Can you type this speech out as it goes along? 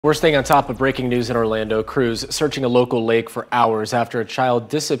We're staying on top of breaking news in Orlando. Crews searching a local lake for hours after a child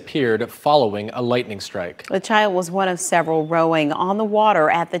disappeared following a lightning strike. The child was one of several rowing on the water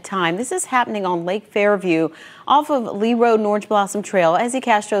at the time. This is happening on Lake Fairview off of Lee Road and Orange Blossom Trail. Ezzy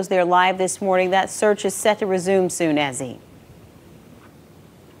Castro's there live this morning. That search is set to resume soon, Ezzy.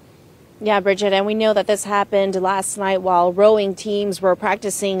 Yeah, Bridget, and we know that this happened last night while rowing teams were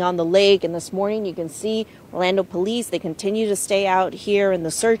practicing on the lake. And this morning, you can see Orlando police, they continue to stay out here, and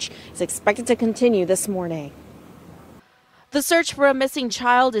the search is expected to continue this morning. The search for a missing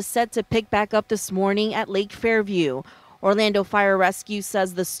child is set to pick back up this morning at Lake Fairview. Orlando Fire Rescue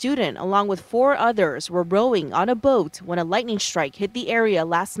says the student, along with 4 others, were rowing on a boat when a lightning strike hit the area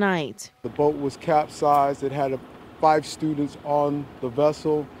last night. The boat was capsized. It had 5 students on the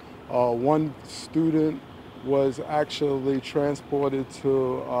vessel. One student was actually transported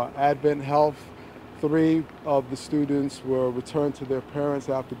to Advent Health. 3 of the students were returned to their parents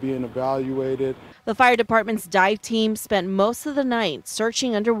after being evaluated. The fire department's dive team spent most of the night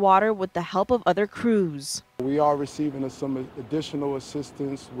searching underwater with the help of other crews. We are receiving some additional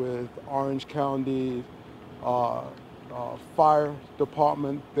assistance with Orange County Fire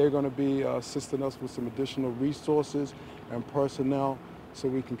Department. They're going to be assisting us with some additional resources and personnel so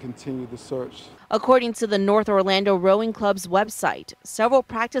we can continue the search. According to the North Orlando Rowing Club's website, several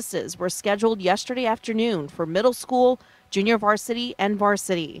practices were scheduled yesterday afternoon for middle school, junior varsity, and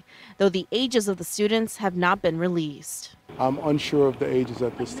varsity, though the ages of the students have not been released. I'm unsure of the ages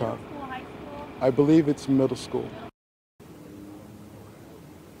at this time. I believe it's middle school.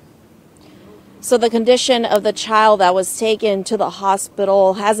 So the condition of the child that was taken to the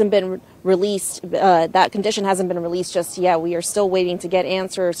hospital hasn't been released. That condition hasn't been released just yet. We are still waiting to get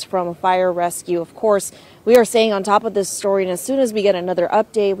answers from fire rescue. Of course, we are staying on top of this story, and as soon as we get another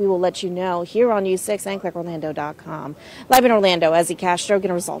update, we will let you know here on News 6 and ClickOrlando.com. Live in Orlando, Ezzy Castro,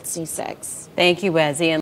 getting Results News 6. Thank you, Ezzy.